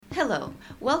Hello,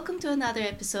 welcome to another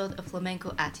episode of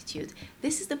Flamenco Attitude.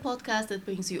 This is the podcast that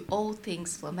brings you all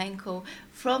things flamenco,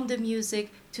 from the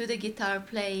music to the guitar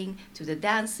playing to the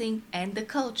dancing and the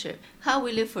culture, how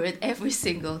we live for it every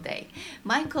single day.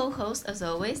 My co-host, as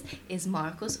always, is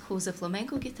Marcos, who's a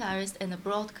flamenco guitarist and a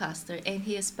broadcaster, and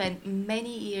he has spent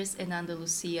many years in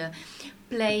Andalusia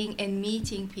playing and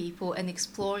meeting people and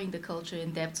exploring the culture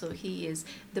in depth. So he is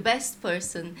the best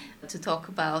person to talk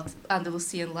about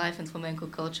Andalusian life and flamenco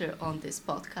culture on this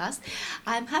podcast.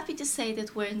 I'm happy to say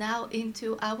that we're now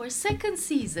into our second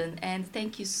season, and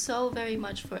thank you so very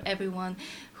much for everyone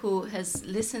who has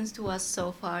listened to us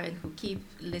so far and who keep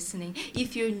listening.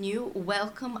 If you're new,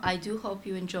 welcome. I do hope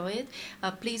you enjoy it.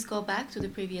 Please go back to the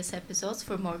previous episodes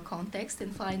for more context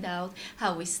and find out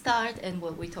how we start and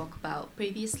what we talk about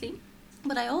previously.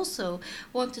 But I also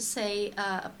want to say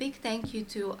a big thank you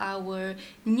to our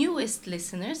newest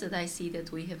listeners that I see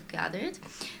that we have gathered.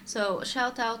 So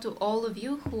shout out to all of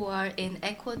you who are in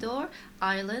Ecuador,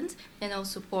 Ireland, and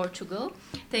also Portugal.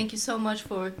 Thank you so much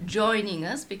for joining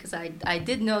us, because I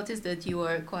did notice that you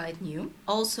are quite new.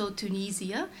 Also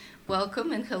Tunisia,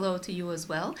 welcome and hello to you as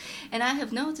well. And I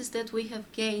have noticed that we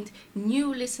have gained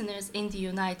new listeners in the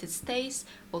United States,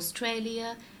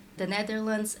 Australia, the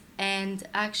Netherlands, and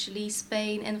actually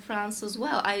Spain and France as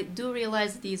well. I do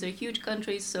realize these are huge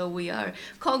countries, so we are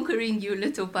conquering you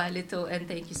little by little, and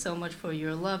thank you so much for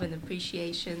your love and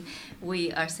appreciation.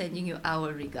 We are sending you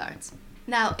our regards.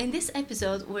 Now, in this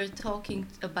episode, we're talking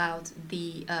about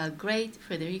the great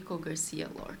Federico Garcia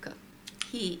Lorca.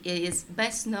 He is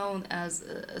best known as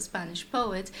a Spanish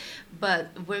poet, but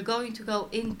we're going to go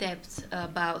in depth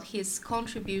about his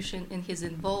contribution and his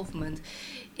involvement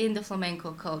in the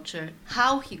flamenco culture,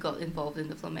 how he got involved in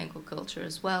the flamenco culture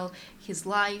as well, his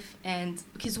life and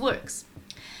his works.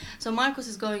 So Marcos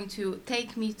is going to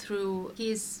take me through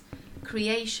his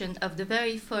creation of the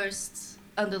very first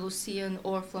Andalusian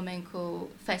or flamenco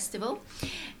festival,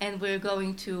 and we're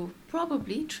going to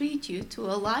probably treat you to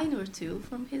a line or two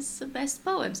from his best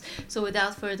poems. So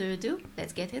without further ado,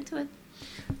 let's get into it.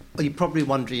 Well, you're probably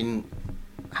wondering,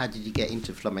 how did you get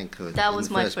into flamenco? That was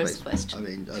my first question. I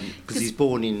mean, because he's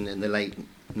born in the late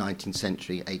 19th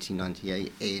century,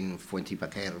 1898, in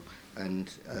Fuentebaquero,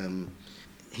 and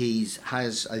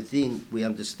has, I think we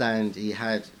understand, he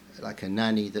had like a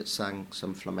nanny that sang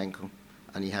some flamenco,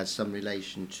 and he has some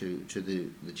relation to the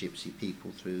gypsy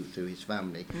people through his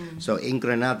family. So in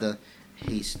Granada,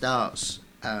 he starts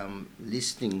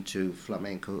listening to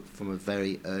flamenco from a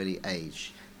very early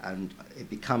age, and it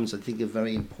becomes, I think, a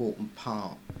very important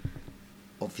part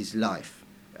of his life.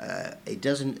 It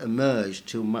doesn't emerge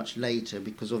till much later,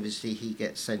 because obviously he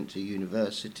gets sent to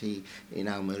university in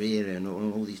Almeria and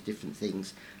all these different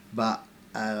things. But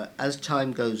as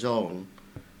time goes on,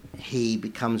 he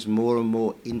becomes more and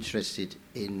more interested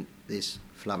in this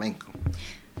flamenco.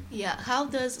 Yeah, how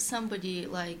does somebody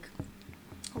like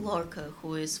Lorca,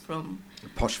 who is from A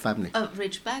posh family, a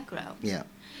rich background, yeah,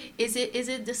 is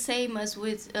it the same as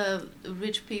with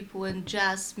rich people and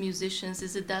jazz musicians?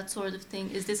 Is it that sort of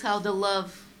thing? Is this how the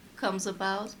love comes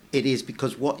about? it is,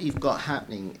 because what you've got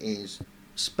happening is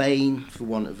Spain, for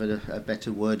want of a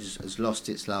better word, has lost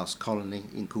its last colony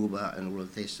in Cuba and all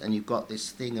of this, and you've got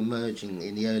this thing emerging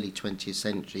in the early 20th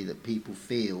century that people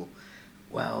feel,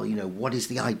 well, you know, what is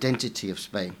the identity of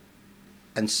Spain?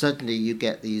 And suddenly you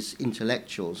get these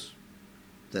intellectuals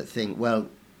that think, well,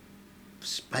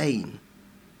 Spain,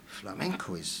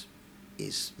 flamenco is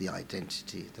the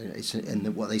identity.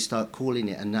 And what they start calling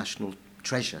it a national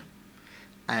treasure.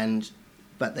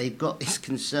 But they've got this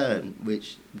concern,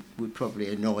 which would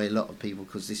probably annoy a lot of people,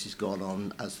 because this has gone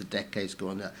on as the decades go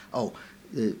on.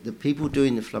 The people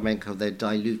doing the flamenco, they're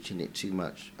diluting it too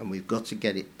much, and we've got to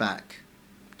get it back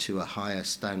to a higher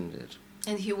standard.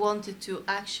 And he wanted to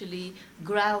actually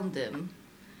ground them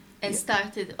and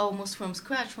start it almost from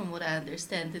scratch, from what I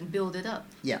understand, and build it up.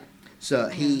 Yeah. So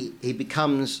he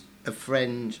becomes a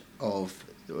friend of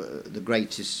the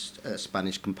greatest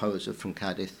Spanish composer from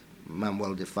Cádiz,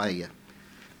 Manuel de Falla.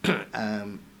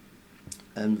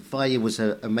 And Falla was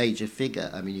a major figure.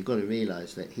 I mean, you've got to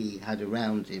realise that he had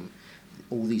around him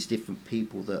all these different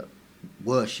people that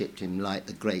worshipped him, like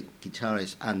the great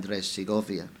guitarist Andrés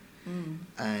Segovia.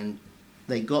 And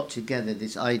they got together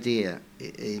this idea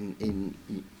in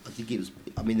I think it was,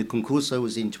 I mean, the concurso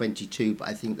was in 22, but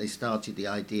I think they started the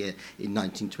idea in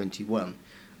 1921.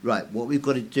 Right, what we've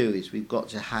got to do is we've got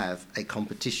to have a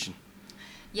competition.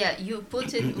 Yeah, you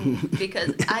put it,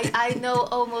 because I know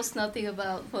almost nothing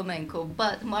about flamenco,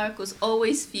 but Marcos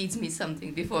always feeds me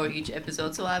something before each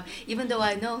episode. So even though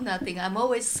I know nothing, I'm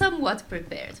always somewhat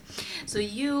prepared. So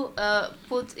you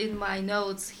put in my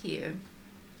notes here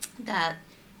that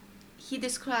he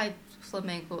described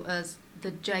flamenco as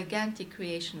the gigantic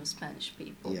creation of Spanish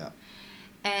people. Yeah.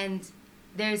 And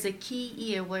there's a key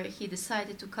year where he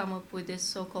decided to come up with this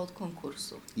so-called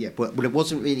concurso. Yeah, but it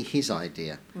wasn't really his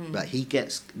idea. But he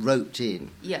gets roped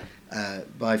in Yeah.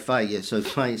 by Faye. So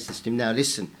Faye says to him, now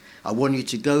listen, I want you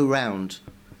to go round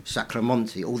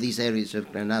Sacramonte, all these areas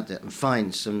of Granada, and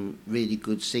find some really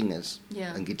good singers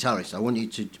and guitarists. I want you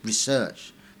to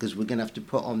research, because we're going to have to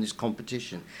put on this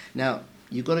competition. Now,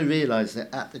 you've got to realise that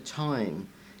at the time,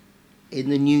 in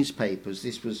the newspapers,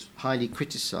 this was highly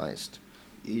criticised.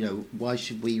 You know, why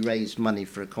should we raise money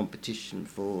for a competition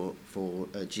for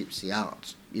gypsy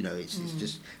art? You know, it's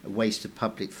just a waste of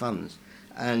public funds.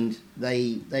 And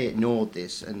they ignored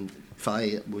this, and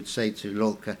Faye would say to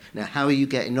Lorca, now, how are you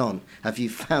getting on? Have you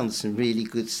found some really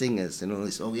good singers and all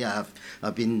this? Oh, yeah,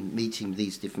 I've been meeting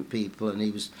these different people, and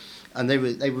they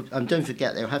were, and don't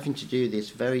forget, they were having to do this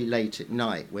very late at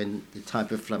night when the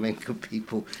type of flamenco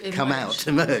people come out,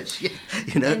 emerge.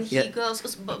 You know. And he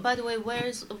goes. By the way,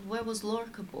 where was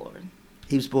Lorca born?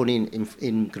 He was born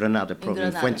in Granada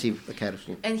province, Fuente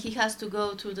Vaqueros. And he has to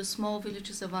go to the small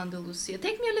villages of Andalusia.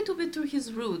 Take me a little bit through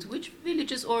his route. Which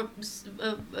villages or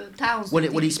towns? Well,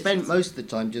 he spent most of the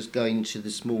time just going to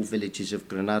the small villages of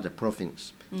Granada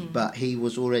province. But he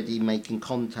was already making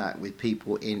contact with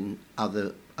people in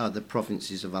other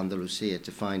provinces of Andalusia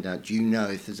to find out, do you know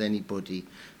if there's anybody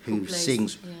who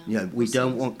sings? Yeah, you know, we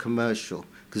don't want commercial,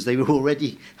 because they were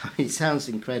already, I mean, it sounds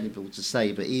incredible to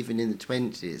say, but even in the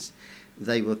 20s,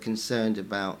 they were concerned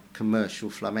about commercial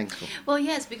flamenco. Well,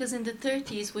 yes, because in the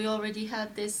 30s we already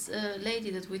had this lady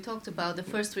that we talked about, the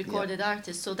first recorded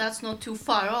artist, so that's not too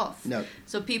far off. No.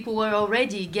 So people were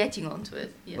already getting onto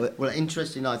it. Yeah. Well,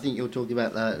 interesting, I think you're talking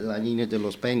about La Niña de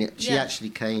los Peñas. She actually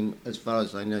came, as far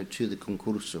as I know, to the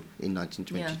concurso in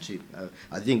 1922.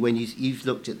 I think when you've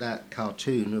looked at that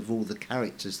cartoon of all the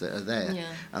characters that are there,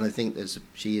 and I think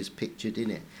she is pictured in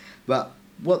it. But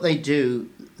what they do,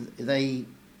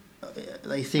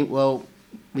 they think, well,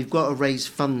 we've got to raise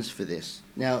funds for this.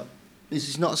 Now, this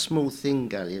is not a small thing,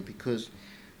 Galia, because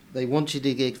they wanted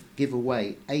to give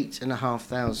away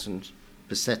 8,500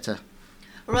 peseta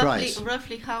prize.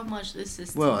 Roughly how much this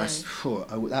is well,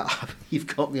 today?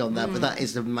 You've got me on that, but that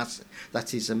is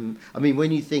I mean,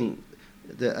 when you think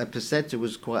that a peseta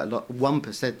was quite a lot, 1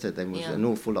 peseta then was an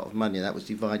awful lot of money. That was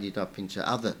divided up into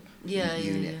other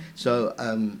units. So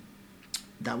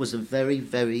that was a very,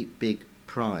 very big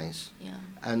prize.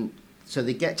 And so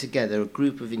they get together, a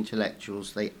group of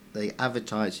intellectuals, they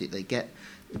advertise it, they get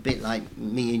a bit like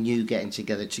me and you getting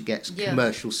together to get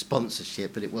commercial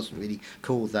sponsorship, but it wasn't really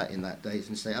called that in that days,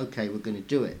 and say, okay, we're going to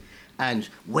do it. And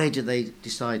where do they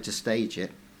decide to stage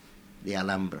it? The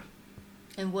Alhambra.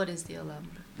 And what is the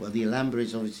Alhambra? Well, the Alhambra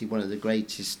is obviously one of the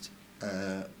greatest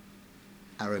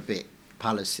Arabic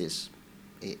palaces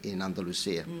in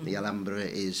Andalusia. The Alhambra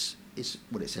is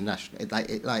it's a national,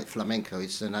 like flamenco,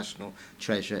 it's a national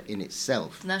treasure in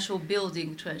itself. National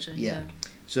building treasure. Yeah.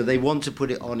 So they want to put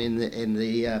it on in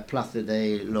the Plaza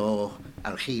de los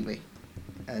Aljibe,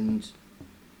 and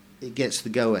it gets the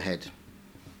go ahead.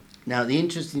 Now, the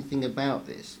interesting thing about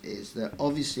this is that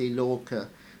obviously Lorca,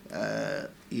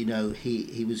 you know,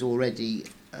 he was already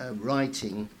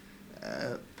writing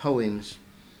poems,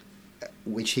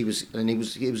 which he was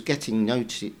getting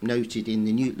noted in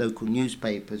the local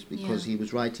newspapers, because he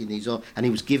was writing these, and he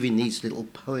was giving these little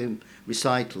poem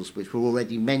recitals which were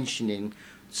already mentioning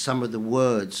some of the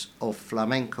words of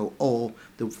flamenco or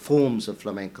the forms of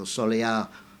flamenco, soleá,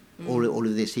 all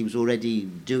of this. He was already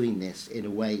doing this in a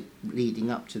way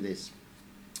leading up to this.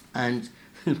 And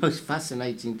the most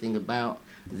fascinating thing about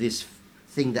this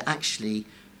thing that actually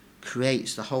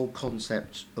creates the whole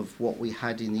concept of what we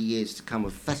had in the years to come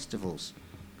of festivals,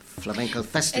 flamenco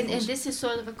festivals. And this is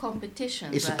sort of a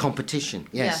competition. It's a competition,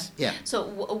 yes. Yeah.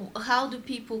 So how do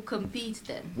people compete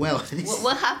then? Well,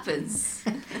 what happens?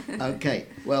 Okay,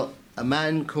 well, a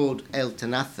man called El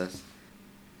Tenazas,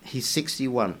 he's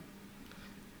 61.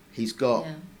 He's got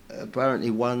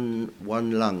apparently one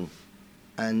lung,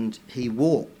 and he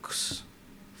walks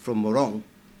from Morón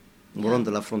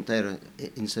de la Frontera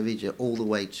in Sevilla all the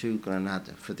way to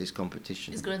Granada for this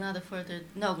competition. Is Granada further?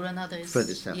 No, Granada is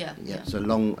further south. Yeah. It's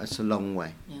a long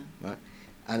way. Yeah. Right.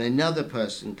 And another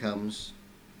person comes,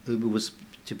 who was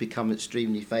to become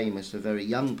extremely famous, a very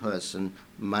young person,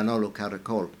 Manolo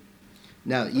Caracol.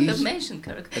 Now we have mentioned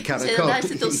Caracol. Caracol. It's a nice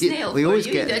little snail. We always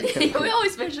we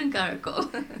always mention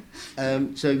Caracol.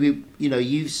 So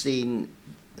you've seen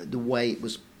the way it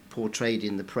was portrayed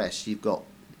in the press. You've got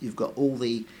all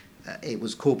the. It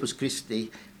was Corpus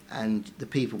Christi, and the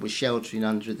people were sheltering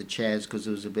under the chairs because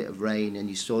there was a bit of rain, and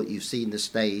you've seen the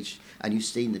stage, and you've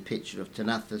seen the picture of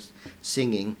Tanathas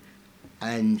singing,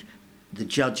 and the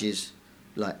judges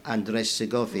like Andres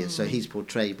Segovia, so he's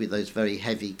portrayed with those very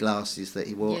heavy glasses that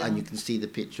he wore, and you can see the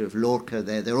picture of Lorca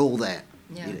there. They're all there,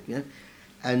 you know?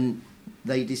 And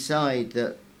they decide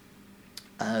that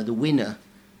the winner,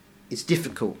 it's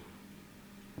difficult.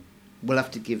 We'll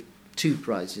have to give 2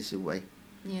 prizes away.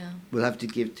 Yeah. We'll have to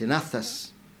give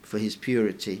Tanathas for his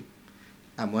purity,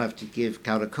 and we'll have to give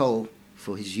Caracol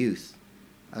for his youth,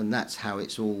 and that's how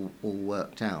it's all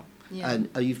worked out. Yeah. And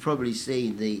you've probably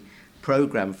seen the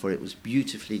program for it was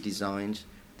beautifully designed.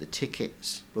 The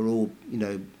tickets were all, you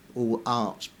know, all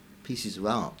art, pieces of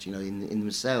art, you know, in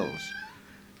themselves.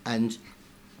 And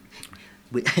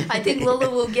I think Lola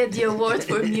will get the award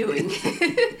for mewing.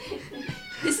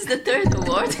 This is the 3rd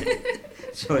award.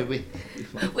 Sorry,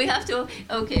 we have to.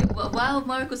 Okay, well, while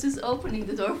Marcus is opening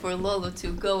the door for Lolo to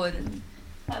go and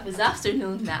have his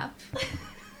afternoon nap.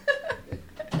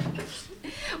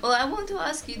 Well, I want to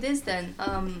ask you this then.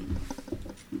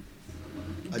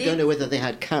 I don't know whether they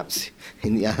had cats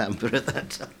in the Alhambra at that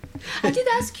time. I did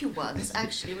ask you once,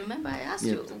 actually. Remember, I asked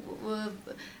you,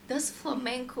 does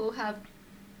flamenco have,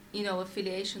 you know,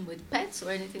 affiliation with pets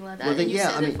or anything like that? Well, then, and you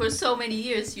yeah, said that for so many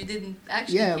years you didn't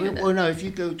actually hear that. Well, no, if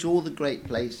you go to all the great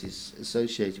places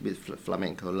associated with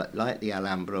flamenco, like the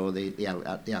Alhambra or the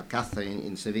Alcázar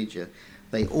in Sevilla,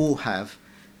 they all have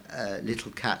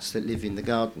little cats that live in the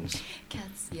gardens.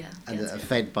 Cats, yeah. And cats, that are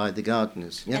fed by the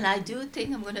gardeners. Yeah? And I do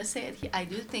think, I'm going to say it here, I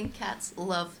do think cats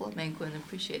love flamenco and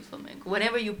appreciate flamenco.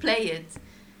 Whenever you play it,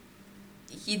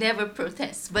 he never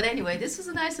protests. But anyway, this was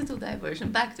a nice little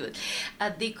diversion. Back to it.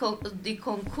 The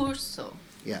concurso.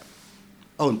 Yeah.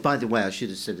 Oh, and by the way, I should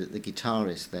have said that the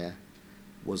guitarist there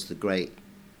was the great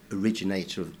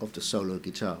originator of the solo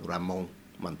guitar, Ramon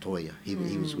Montoya. He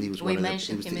was we one of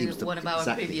mentioned him in one of our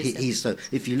exactly. previous So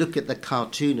if you look at the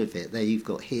cartoon of it, there you've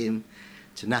got him,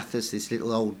 Tanathas, this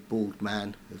little old bald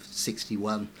man of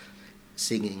 61,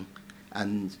 singing,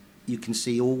 and you can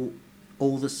see all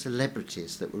the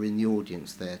celebrities that were in the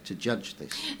audience there to judge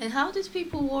this. And how did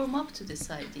people warm up to this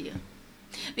idea?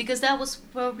 Because that was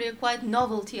probably a quite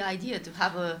novelty idea to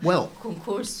have a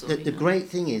concurso. The great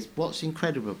thing is, what's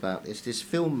incredible about this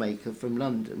filmmaker from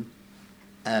London,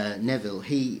 Neville,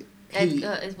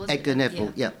 Edgar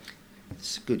Neville, yeah.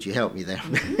 It's good you helped me there.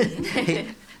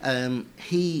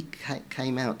 He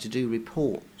came out to do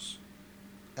reports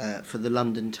for the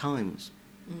London Times.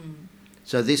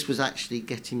 So this was actually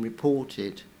getting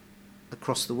reported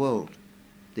across the world,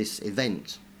 this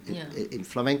event. In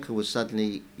flamenco was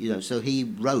suddenly, you know, so he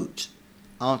wrote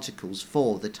articles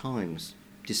for the Times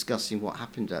discussing what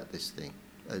happened at this thing.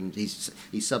 And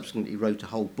he subsequently wrote a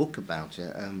whole book about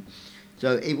it.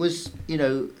 So it was, you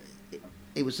know,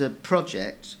 it was a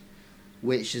project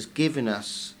which has given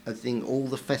us, I think, all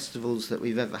the festivals that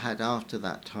we've ever had after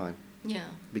that time. Yeah.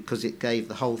 Because it gave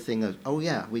the whole thing of, oh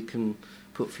yeah, we can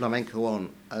put flamenco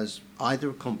on as either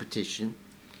a competition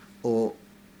or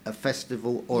a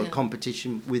festival or a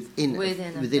competition within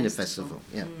a festival.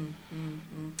 Yeah.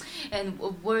 And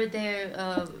were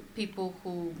there people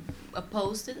who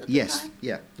opposed it at the time?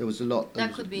 Yeah, there was a lot.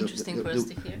 That could be interesting for us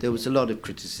to hear. There was a lot of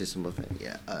criticism of it.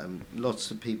 Yeah,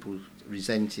 lots of people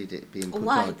resented it being put on.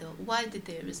 Why though? Why did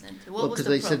they resent it? What was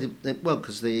the problem?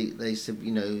 Because they said,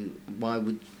 you know,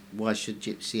 why should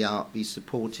gypsy art be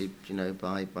supported, you know,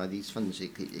 by these funds?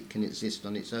 It can exist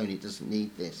on its own. It doesn't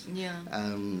need this. Yeah.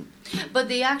 But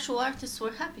the actual artists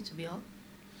were happy to be on,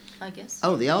 I guess.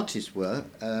 Oh, the artists were,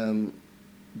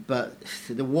 but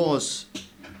there was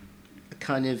a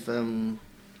kind of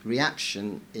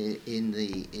reaction in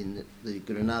the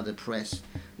Granada press.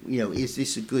 You know, is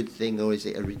this a good thing or is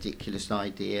it a ridiculous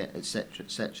idea, etc.,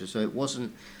 etc. So it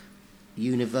wasn't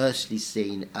universally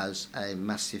seen as a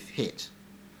massive hit.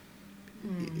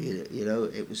 You know,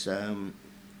 it was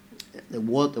there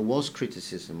was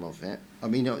criticism of it. I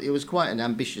mean, it was quite an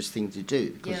ambitious thing to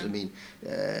do because I mean,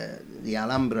 the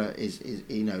Alhambra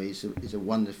is a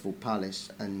wonderful palace,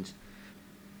 and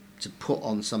to put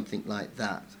on something like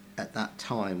that at that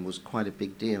time was quite a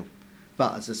big deal.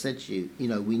 But as I said to you, you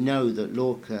know, we know that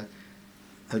Lorca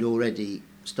had already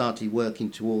started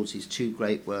working towards his 2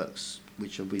 great works,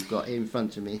 which we've got here in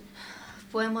front of me.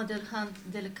 Poema del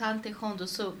Cante Jondo.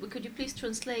 So could you please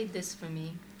translate this for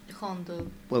me? Jondo.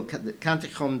 Well, the Cante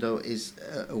Jondo is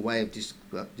a way of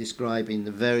describing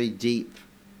the very deep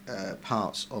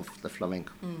parts of the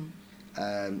flamenco.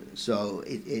 So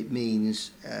it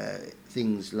means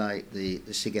things like the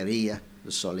ciguería,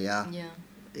 the soleá. Yeah.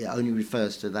 It only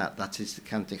refers to that. That is the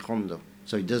Cante Jondo.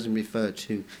 So it doesn't refer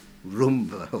to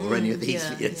rumba or any of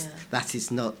these. That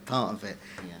is not part of it.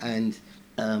 And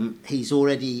he's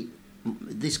already,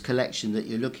 this collection that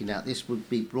you're looking at, this would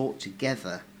be brought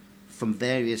together from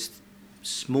various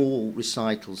small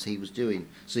recitals he was doing.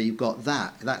 So you've got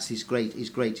that's his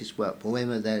greatest work,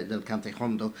 Poema del Cante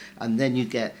Hondo, and then you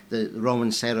get the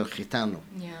Romancero Gitano,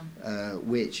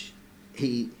 which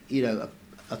he,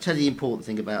 I'll tell you the important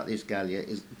thing about this, Galia,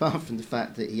 is apart from the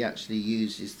fact that he actually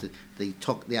uses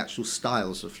the actual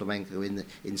styles of flamenco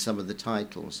in some of the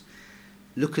titles,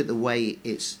 look at the way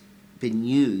it's been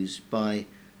used by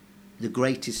the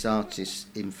greatest artist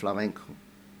in flamenco,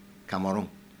 Camarón.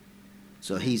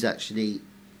 So he's actually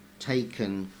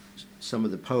taken some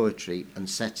of the poetry and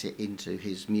set it into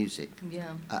his music,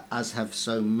 as have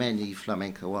so many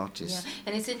flamenco artists. Yeah,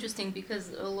 and it's interesting because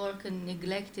Lorca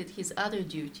neglected his other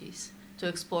duties to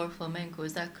explore flamenco.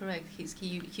 Is that correct?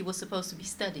 He was supposed to be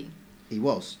studying. He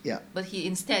was, yeah. But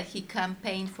he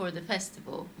campaigned for the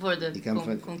festival, for the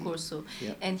concurso,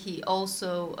 and he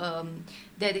also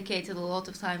dedicated a lot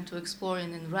of time to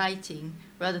exploring and writing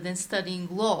rather than studying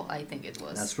law, I think it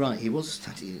was. That's right, he was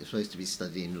supposed to be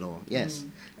studying law, yes.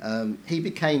 He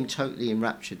became totally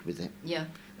enraptured with it. Yeah.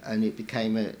 And it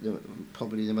became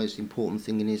probably the most important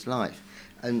thing in his life.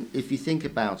 And if you think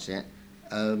about it,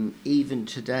 even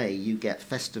today you get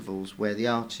festivals where the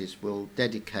artist will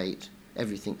dedicate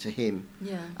everything to him,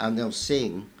 and they'll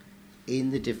sing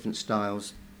in the different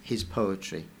styles his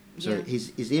poetry. So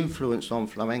his influence on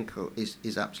flamenco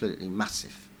is absolutely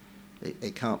massive.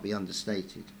 It can't be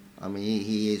understated. I mean,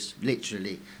 he is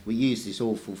literally, we use this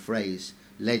awful phrase,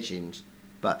 legend,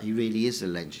 but he really is a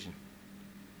legend,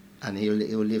 and he'll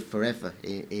live forever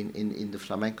in the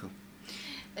flamenco.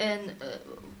 And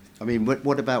I mean,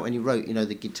 what about when he wrote,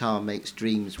 the guitar makes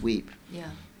dreams weep? Yeah.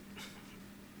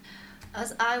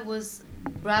 As I was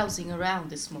browsing around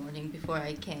this morning before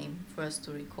I came for us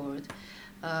to record,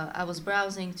 I was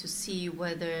browsing to see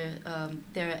whether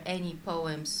there are any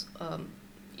poems,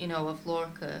 of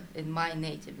Lorca in my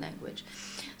native language.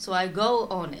 So I go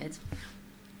on it,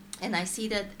 and I see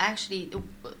that actually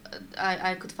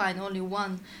I could find only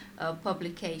one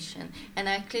publication, and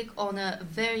I click on a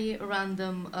very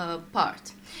random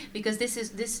part, because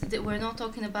we're not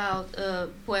talking about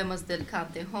Poemas del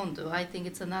Cante Hondo. I think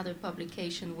it's another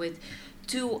publication with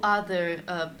two other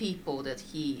people that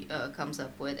he comes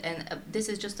up with, and this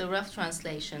is just a rough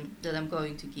translation that I'm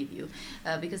going to give you,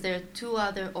 because there are two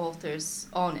other authors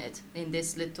on it in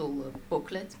this little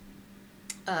booklet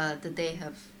that they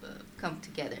have come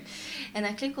together. And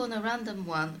I click on a random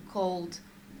one called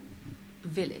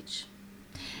Village.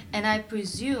 And I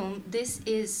presume this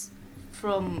is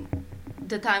from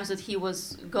the times that he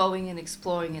was going and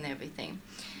exploring and everything.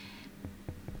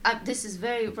 This is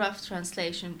very rough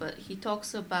translation, but he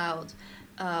talks about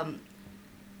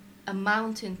a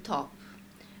mountain top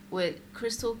with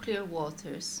crystal clear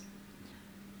waters,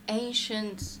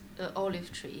 ancient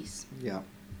olive trees. Yeah.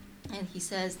 And he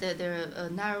says that there are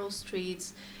narrow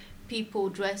streets, people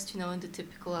dressed, in the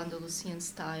typical Andalusian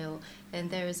style, and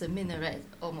there is a minaret,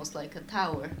 almost like a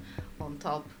tower on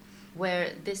top,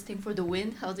 where this thing for the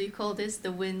wind, how do you call this?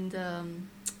 The wind,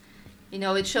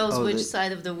 it shows which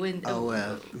side of the wind.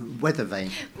 Weather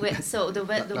vane. So the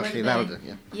weather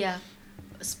vane. Yeah,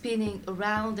 spinning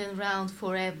round and round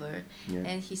forever. Yeah.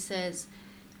 And he says,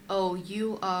 "Oh,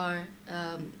 you are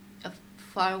a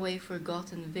faraway,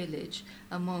 forgotten village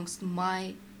amongst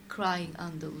my crying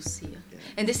Andalusia." Yeah.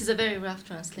 And this is a very rough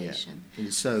translation. Yeah.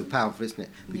 It's so powerful, isn't it?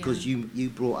 Because you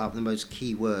brought up the most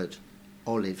key word,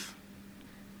 olive.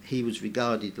 He was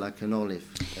regarded like an olive,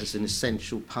 as an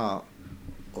essential part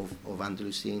of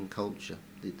Andalusian culture,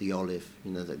 the olive,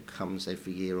 that comes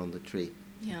every year on the tree.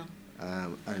 Yeah.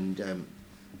 And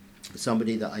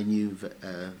somebody that I knew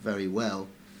very well,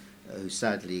 who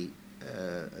sadly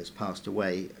has passed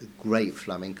away, a great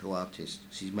flamenco artist.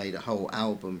 She's made a whole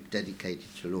album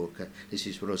dedicated to Lorca. This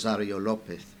is Rosario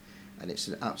Lopez, and it's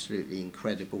an absolutely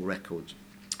incredible record.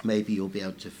 Maybe you'll be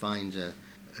able to find a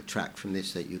track from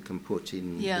this that you can put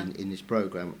in this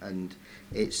program, and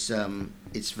it's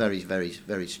very, very,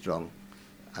 very strong,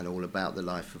 and all about the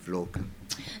life of Lorca.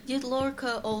 Did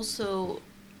Lorca also,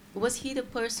 was he the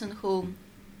person who,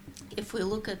 if we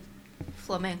look at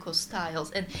flamenco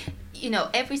styles, and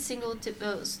every single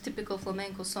typical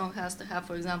flamenco song has to have,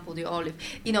 for example, the olive,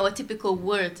 a typical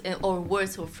word or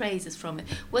words or phrases from it.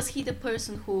 Was he the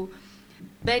person who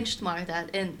benchmarked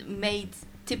that and made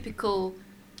typical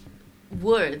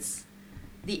words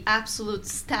the absolute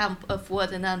stamp of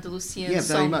what an Andalusian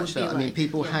song would be like? Yeah, very much so. I mean,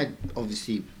 people had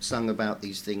obviously sung about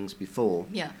these things before,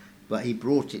 but he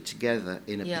brought it together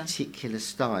in a particular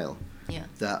style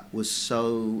that was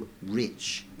so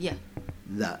rich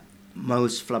that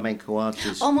most flamenco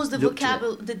artists almost the looked at.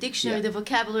 the dictionary, Yeah. the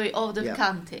vocabulary of the Yeah.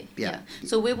 cante. Yeah.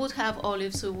 So we would have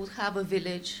olives, we would have a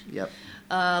village, Yep.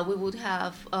 we would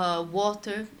have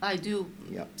water. I do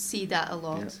Yep. see that a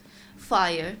lot. Yeah.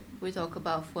 Fire, we talk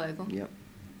about fuego. Yep.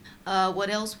 What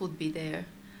else would be there?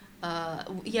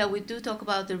 We do talk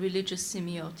about the religious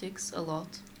semiotics a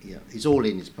lot. Yeah. It's all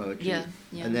in his poetry. Yeah,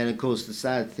 yeah. And then, of course, the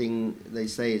sad thing they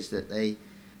say is that they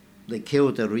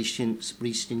killed the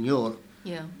Ruiseñor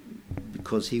Yeah,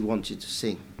 because he wanted to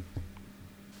sing.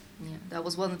 yeah. That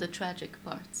was one of the tragic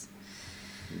parts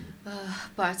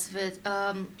of it.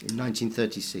 In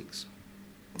 1936.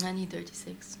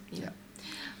 1936. Yeah. Yeah.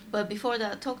 But before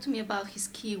that, talk to me about his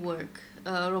key work,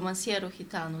 Romanciero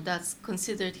Gitano. That's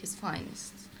considered his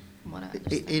finest, from what I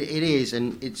understand. It is,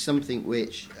 and it's something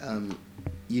which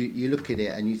you look at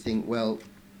it and you think, well,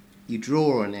 you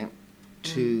draw on it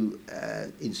to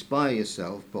inspire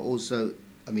yourself, but also,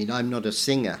 I mean, I'm not a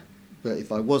singer, but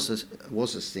if I was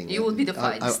a singer, You would be the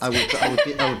finest. I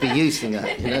would be you singer,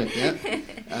 you know. Yeah?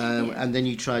 And then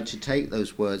you try to take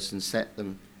those words and set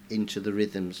them into the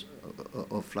rhythms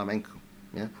of flamenco,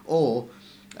 yeah. Or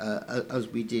as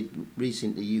we did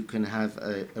recently, you can have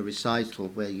a recital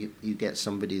where you get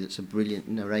somebody that's a brilliant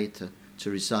narrator to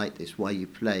recite this while you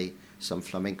play some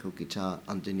flamenco guitar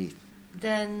underneath.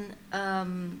 Then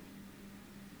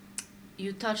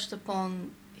you touched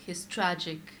upon his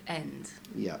tragic end.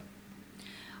 Yeah.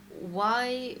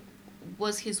 Why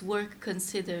was his work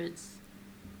considered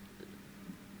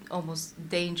almost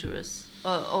dangerous?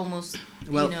 Almost,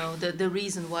 Well- the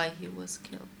reason why he was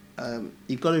killed.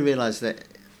 You've got to realise that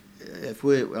if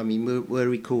we're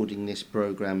recording this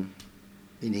program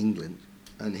in England,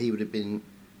 and he would have been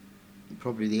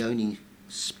probably the only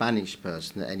Spanish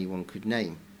person that anyone could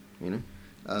name, you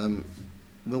know.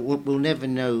 We'll never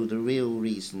know the real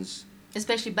reasons.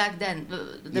 Especially back then,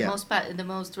 the Yeah.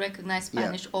 most recognized Yeah.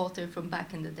 Spanish author from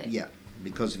back in the day. Yeah,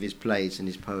 because of his plays and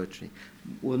his poetry.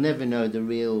 We'll never know the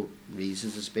real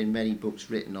reasons. There's been many books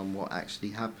written on what actually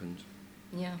happened.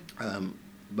 Yeah.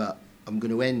 But I'm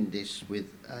going to end this with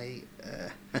a...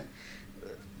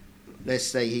 let's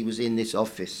say he was in this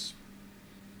office,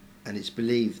 and it's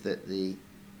believed that the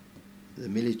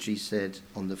military said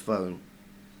on the phone,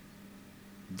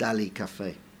 "Dali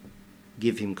café,"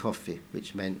 give him coffee,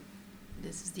 which meant...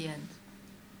 This is the end.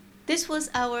 This was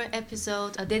our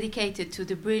episode dedicated to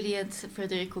the brilliant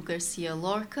Federico Garcia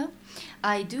Lorca.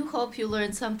 I do hope you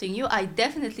learned something new. I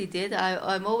definitely did.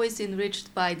 I'm always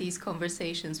enriched by these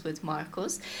conversations with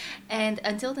Marcos. And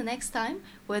until the next time,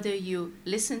 whether you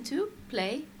listen to,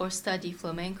 play, or study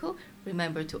flamenco,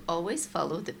 remember to always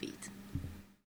follow the beat.